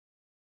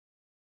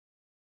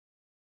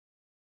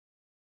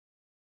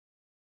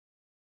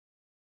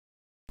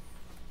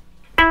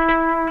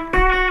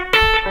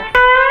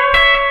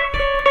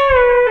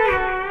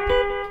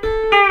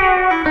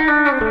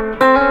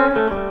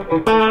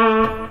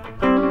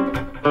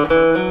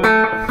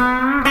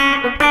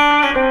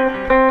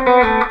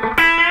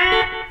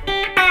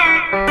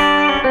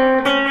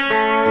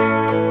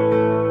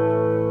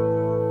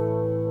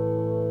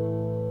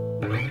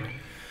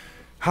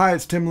Hi,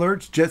 it's Tim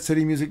Lerch,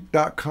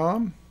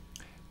 JetCityMusic.com.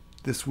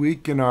 This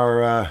week in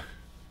our,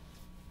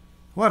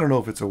 well, I don't know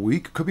if it's a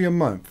week, it could be a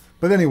month.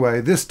 But anyway,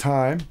 this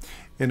time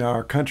in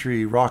our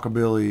country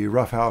rockabilly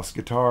roughhouse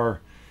guitar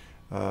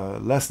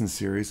lesson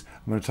series,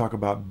 I'm going to talk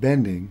about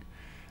bending.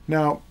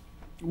 Now,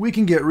 we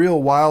can get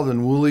real wild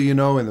and woolly, you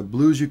know, in the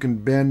blues you can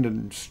bend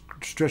and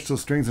stretch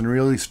those strings and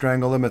really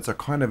strangle them. It's a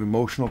kind of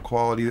emotional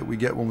quality that we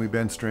get when we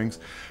bend strings.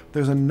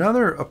 There's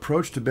another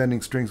approach to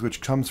bending strings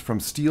which comes from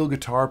steel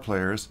guitar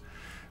players,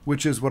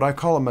 which is what I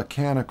call a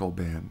mechanical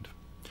bend.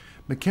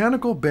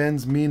 Mechanical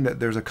bends mean that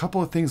there's a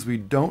couple of things we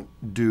don't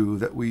do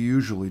that we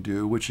usually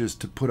do, which is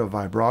to put a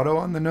vibrato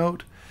on the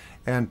note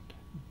and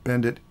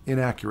bend it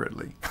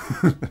inaccurately.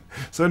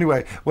 So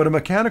anyway, what a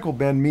mechanical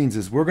bend means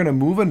is we're going to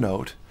move a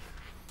note,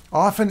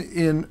 often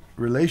in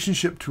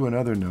relationship to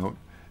another note,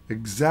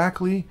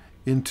 exactly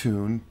in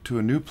tune to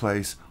a new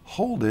place,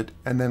 hold it,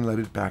 and then let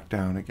it back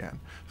down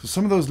again. So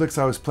some of those licks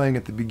I was playing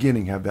at the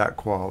beginning have that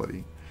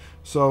quality.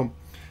 So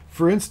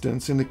for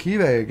instance, in the key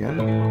of A again,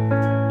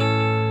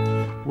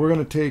 we're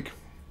going to take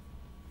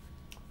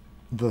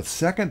the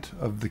second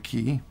of the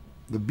key,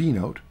 the B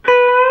note,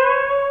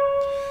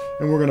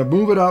 and we're going to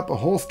move it up a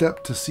whole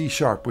step to C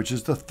sharp, which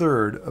is the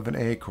third of an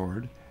A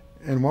chord.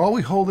 And while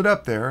we hold it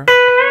up there,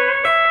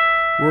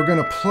 we're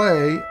going to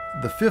play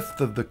the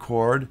fifth of the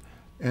chord,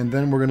 and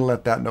then we're going to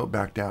let that note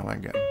back down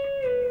again.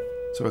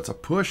 So it's a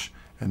push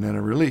and then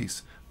a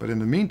release. But in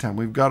the meantime,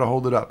 we've got to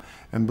hold it up.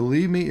 And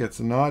believe me, it's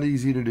not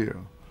easy to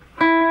do.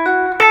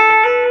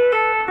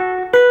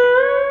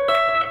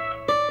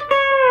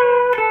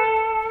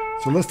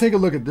 So let's take a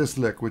look at this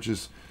lick, which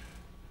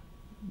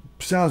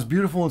sounds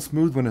beautiful and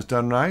smooth when it's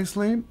done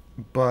nicely,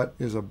 but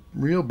is a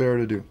real bear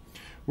to do.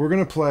 We're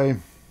going to play,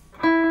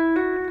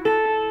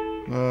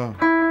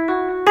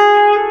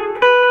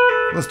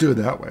 let's do it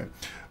that way.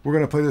 We're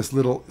going to play this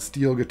little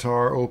steel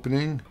guitar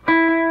opening,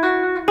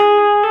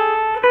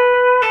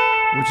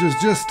 which is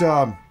just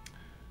the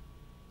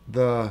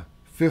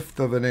fifth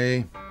of an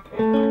A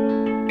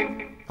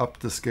up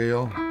the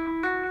scale,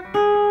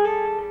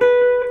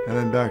 and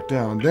then back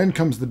down. Then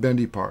comes the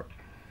bendy part.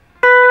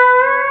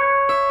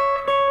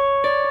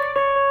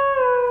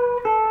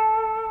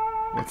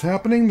 What's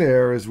happening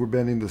there is we're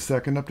bending the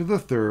second up to the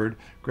third,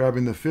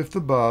 grabbing the fifth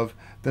above,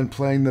 then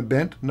playing the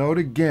bent note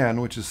again,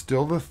 which is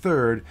still the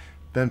third,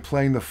 then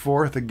playing the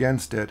fourth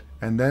against it,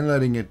 and then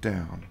letting it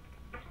down.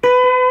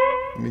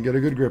 Let me get a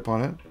good grip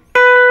on it.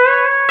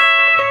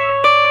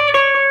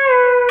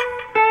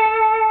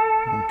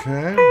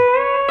 Okay.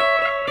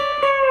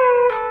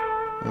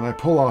 And I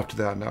pull off to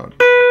that note.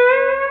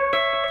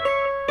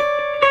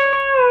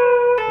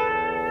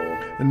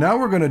 And now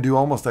we're going to do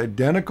almost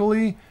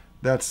identically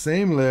that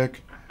same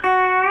lick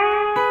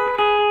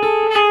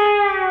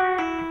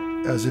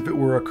as if it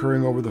were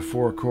occurring over the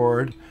four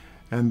chord,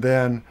 and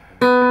then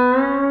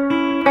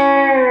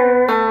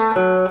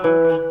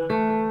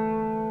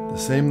the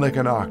same lick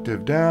an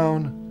octave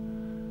down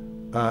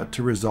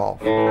to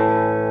resolve.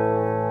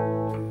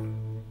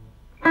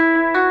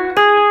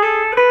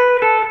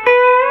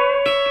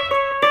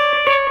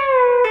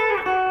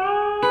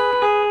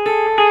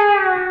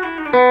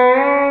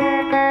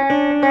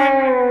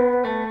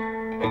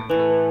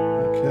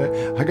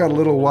 I got a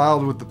little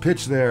wild with the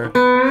pitch there.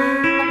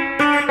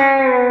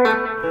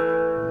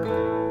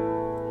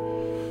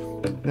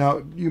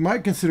 Now, you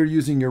might consider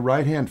using your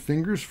right hand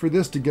fingers for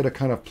this to get a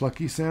kind of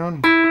plucky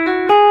sound.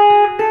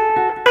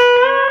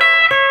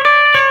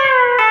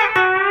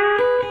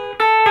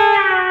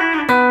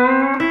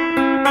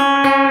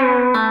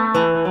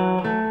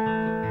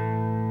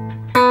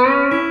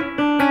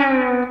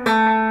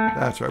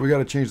 That's right, we got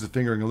to change the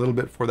fingering a little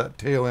bit for that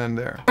tail end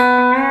there.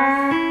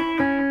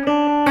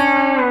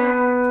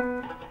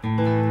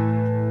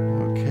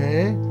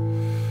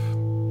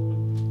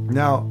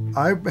 Now,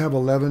 I have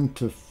 11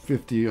 to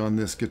 50 on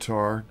this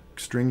guitar,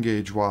 string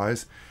gauge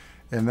wise,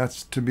 and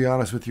that's, to be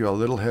honest with you, a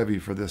little heavy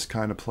for this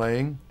kind of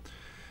playing.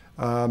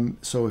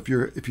 So if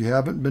you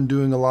haven't been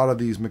doing a lot of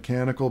these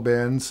mechanical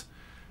bends,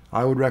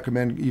 I would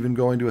recommend even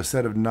going to a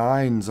set of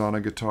 9s on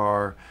a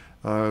guitar.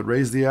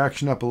 Raise the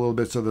action up a little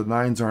bit so the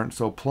 9s aren't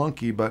so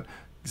plunky, but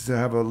to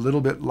have a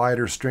little bit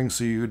lighter string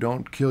so you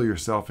don't kill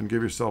yourself and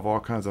give yourself all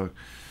kinds of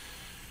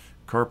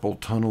carpal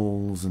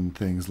tunnels and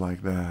things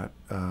like that,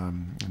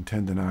 and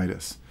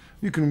tendinitis.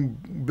 You can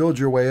build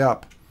your way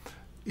up.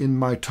 In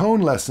my tone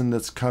lesson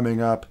that's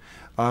coming up,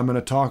 I'm going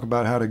to talk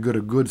about how to get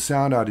a good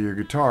sound out of your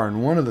guitar,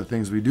 and one of the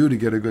things we do to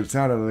get a good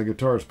sound out of the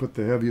guitar is put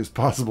the heaviest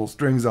possible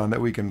strings on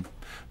that we can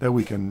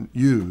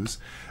use.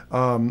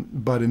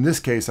 But in this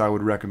case, I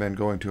would recommend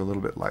going to a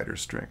little bit lighter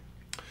string.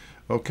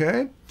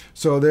 Okay,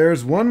 so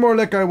there's one more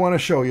lick I want to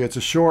show you. It's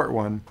a short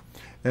one.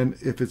 And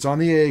if it's on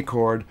the A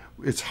chord,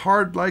 it's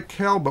hard like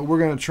hell, but we're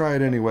going to try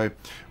it anyway.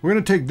 We're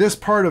going to take this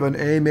part of an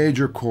A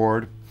major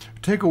chord,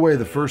 take away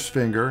the first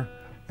finger,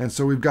 and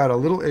so we've got a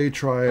little A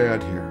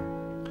triad here.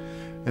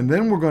 And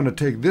then we're going to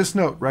take this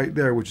note right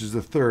there, which is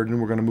the third,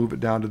 and we're going to move it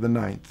down to the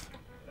ninth.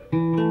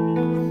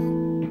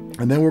 And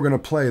then we're going to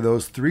play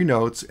those three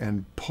notes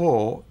and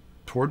pull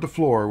toward the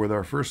floor with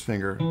our first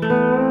finger.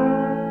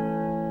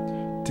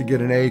 to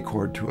get an A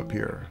chord to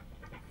appear.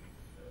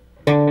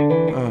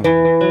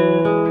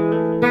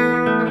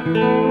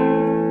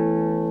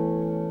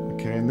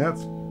 Okay, and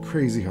that's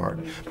crazy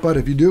hard. But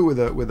if you do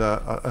it with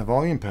a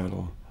volume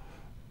pedal,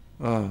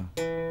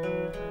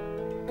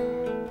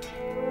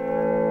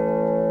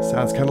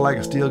 sounds kind of like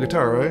a steel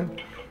guitar, right?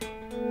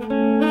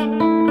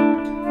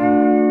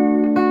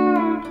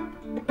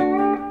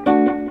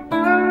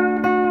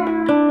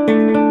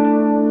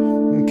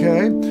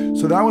 Okay,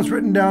 so that was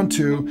written down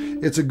too.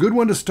 It's a good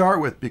one to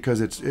start with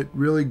because it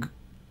really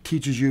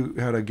teaches you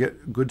how to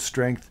get good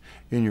strength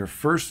in your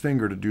first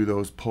finger to do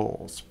those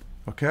pulls.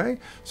 Okay,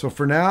 so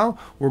for now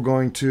we're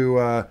going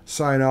to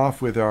sign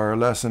off with our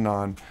lesson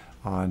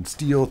on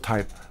steel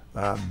type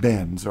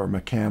bends or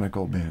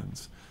mechanical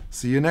bends.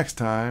 See you next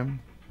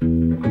time.